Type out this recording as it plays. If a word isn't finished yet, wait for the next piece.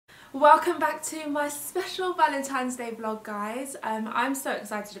Welcome back to my special Valentine's Day vlog, guys. I'm so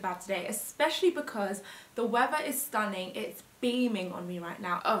excited about today, especially because the weather is stunning. It's beaming on me right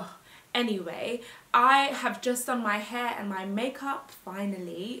now. Oh, anyway, I have just done my hair and my makeup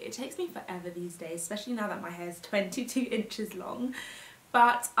finally. It takes me forever these days, especially now that my hair is 22 inches long.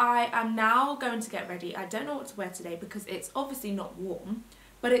 But I am now going to get ready. I don't know what to wear today because it's obviously not warm,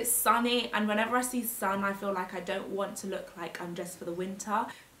 but it's sunny, and whenever I see sun I feel like I don't want to look like I'm dressed for the winter.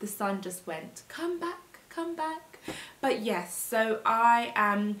 The sun just went, come back, come back. But yes, so I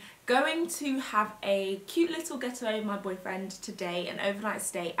am going to have a cute little getaway with my boyfriend today, an overnight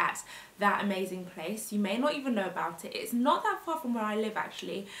stay at that amazing place. You may not even know about it. It's not that far from where I live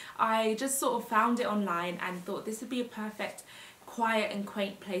actually. I just sort of found it online and thought this would be a perfect quiet and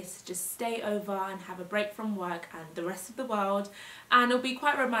quaint place to just stay over and have a break from work and the rest of the world, and it'll be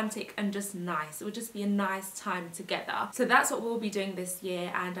quite romantic and just nice. It will just be a nice time together. So that's what we'll be doing this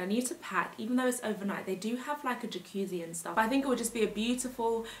year, and I need to pack. Even though it's overnight, they do have like a jacuzzi and stuff. I think it would just be a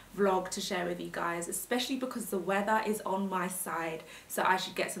beautiful vlog to share with you guys, especially because the weather is on my side, so I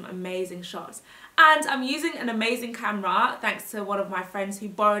should get some amazing shots. And I'm using an amazing camera thanks to one of my friends who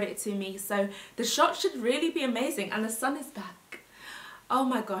borrowed it to me, so the shots should really be amazing, and the sun is back. Oh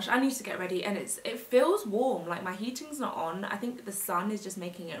my gosh, I need to get ready, and it feels warm. Like, my heating's not on. I think the sun is just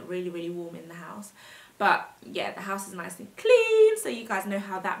making it really warm in the house. But yeah, the house is nice and clean, so you guys know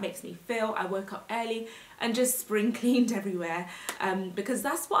how that makes me feel. I woke up early and just spring cleaned everywhere, because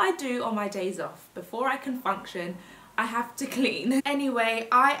that's what I do on my days off. Before I can function, I have to clean. Anyway,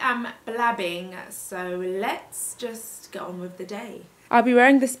 I am blabbing, so let's just get on with the day. I'll be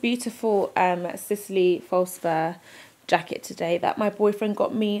wearing this beautiful Sicily false fur jacket today that my boyfriend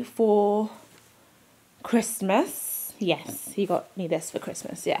got me for Christmas. Yes, he got me this for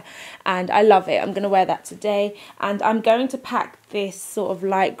Christmas, yeah, and I love it. I'm gonna wear that today, and I'm going to pack this sort of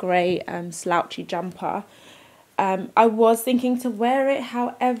light grey slouchy jumper. I was thinking to wear it,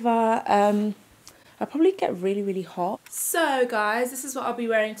 however I'll probably get really hot. So guys, this is what I'll be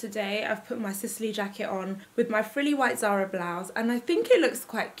wearing today. I've put my Sicily jacket on with my frilly white Zara blouse, and I think it looks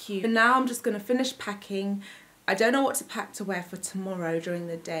quite cute. And now I'm just gonna finish packing. I don't know what to pack to wear for tomorrow during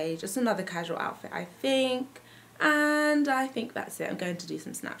the day. Just another casual outfit, I think. And I think that's it. I'm going to do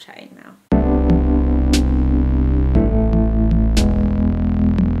some Snapchatting now.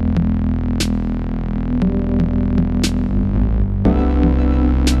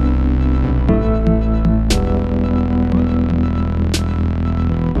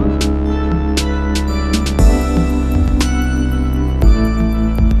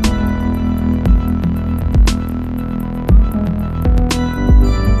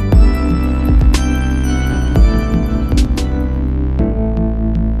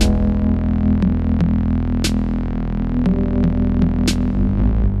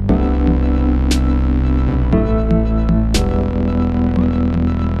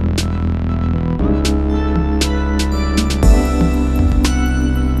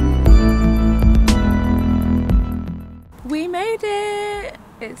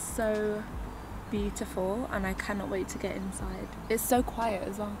 It's so beautiful and I cannot wait to get inside. It's so quiet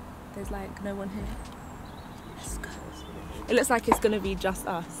as well. There's like no one here. Let's go. It looks like it's gonna be just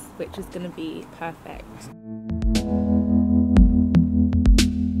us, which is gonna be perfect.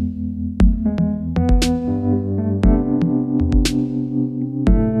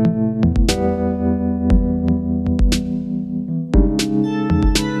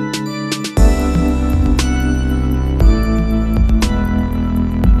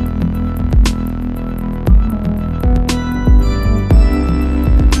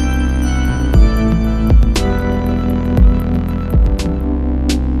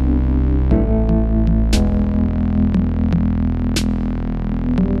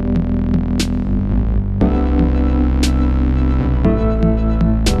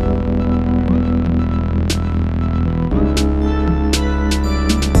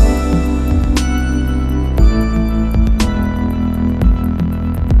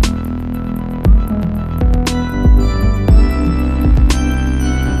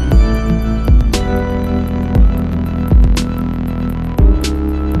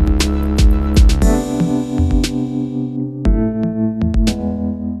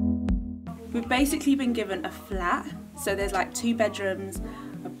 Basically been given a flat, so there's like 2 bedrooms,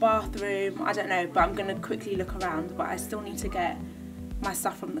 a bathroom, I don't know, but I'm gonna quickly look around, but I still need to get my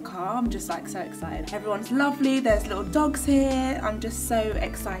stuff from the car. I'm just like so excited. Everyone's lovely, there's little dogs here. I'm just so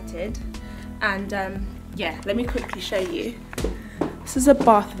excited. And yeah, let me quickly show you. This is a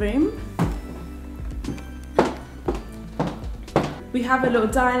bathroom. We have a little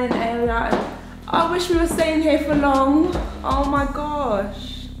dining area. I wish we were staying here for long. Oh my gosh.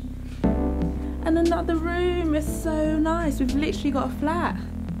 And another room. It's so nice. We've literally got a flat.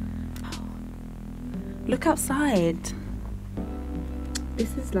 Look outside.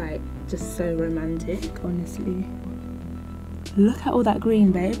 This is like just so romantic, honestly. Look at all that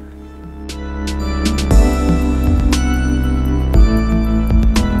green, babe.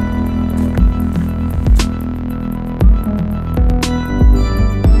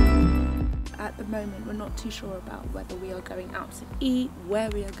 At the moment, we're not too sure about whether we are going out to eat, where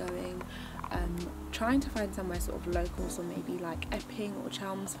we are going. Trying to find somewhere sort of local, so maybe like Epping or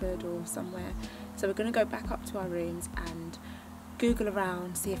Chelmsford or somewhere. So we're going to go back up to our rooms and Google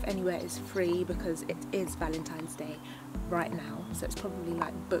around, see if anywhere is free, because it is Valentine's Day right now, so it's probably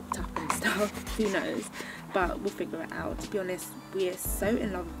like booked up and stuff. Who knows, but we'll figure it out. To be honest, we are so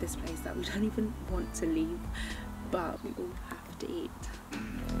in love with this place that we don't even want to leave, but we all have to eat.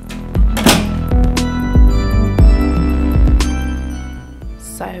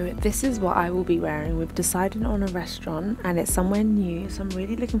 So this is what I will be wearing. We've decided on a restaurant and it's somewhere new, so I'm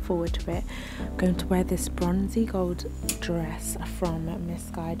really looking forward to it. I'm going to wear this bronzy gold dress from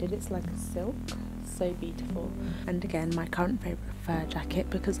Misguided. It's like a silk, so beautiful. And again, my current favourite fur jacket,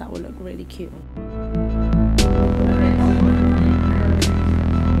 because that will look really cute.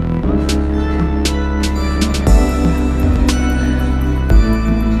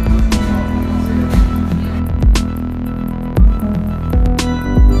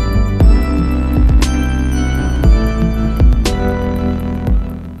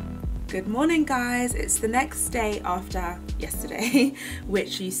 Good morning guys, it's the next day after yesterday,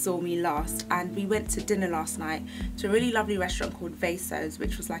 which you saw me last, and we went to dinner last night to a really lovely restaurant called Vasos,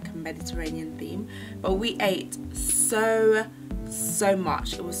 which was like a Mediterranean theme, but we ate so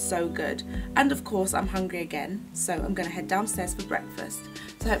much. It was so good, and of course I'm hungry again, so I'm gonna head downstairs for breakfast.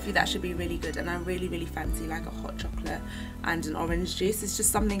 So hopefully that should be really good, and I really fancy like a hot chocolate and an orange juice. It's just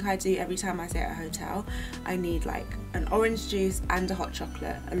something I do every time I stay at a hotel. I need like an orange juice and a hot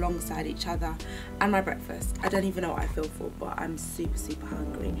chocolate alongside each other, and my breakfast. I don't even know what I feel for, but I'm super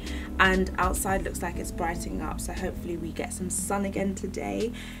hungry. And outside looks like it's brightening up, so hopefully we get some sun again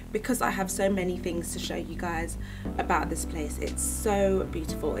today, because I have so many things to show you guys about this place. It's so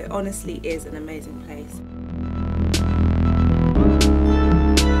beautiful. It honestly is an amazing place.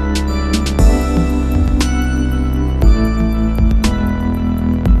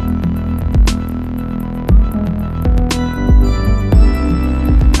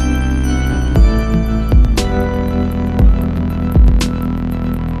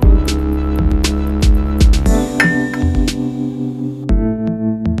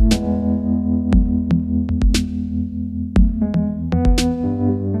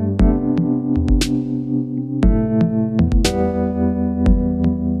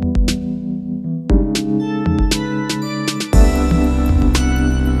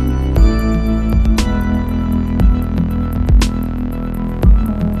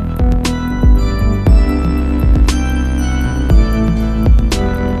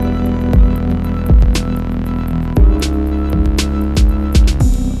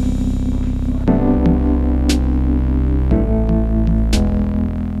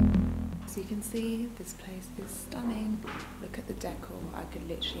 This place is stunning. Look at the decor. I could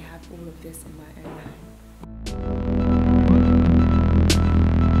literally have all of this in my own home.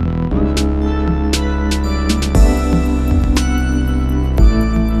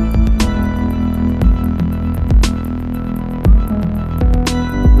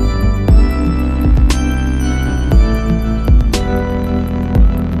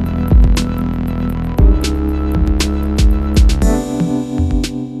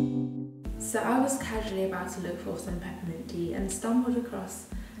 To look for some peppermint tea and stumbled across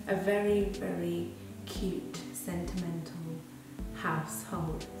a very cute sentimental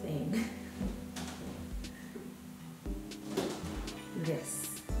household thing.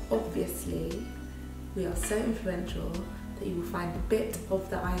 This. Obviously we are so influential that you will find a bit of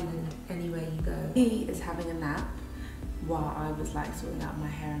the island anywhere you go. He is having a nap while I was like sorting out my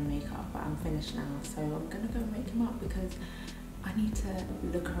hair and makeup, but I'm finished now, so I'm gonna go make him up because I need to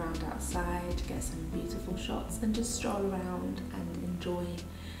look around outside, get some beautiful shots, and just stroll around and enjoy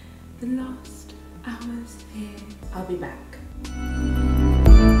the last hours here. I'll be back.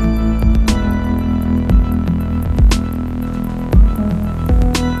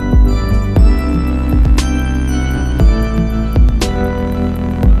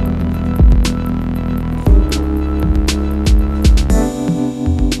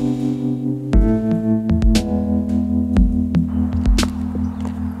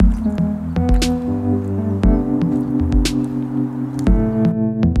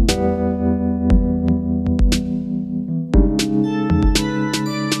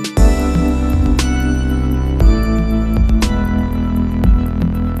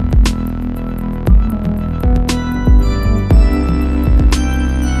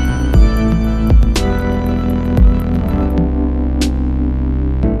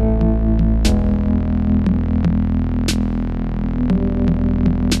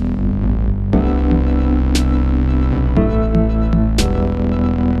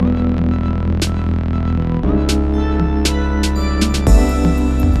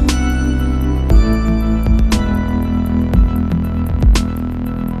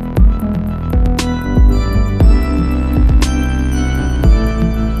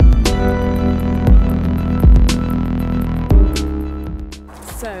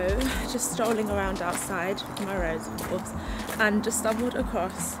 So just strolling around outside with my rose of course, and just stumbled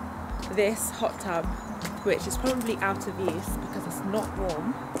across this hot tub, which is probably out of use because it's not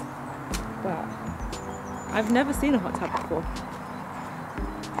warm, but I've never seen a hot tub before.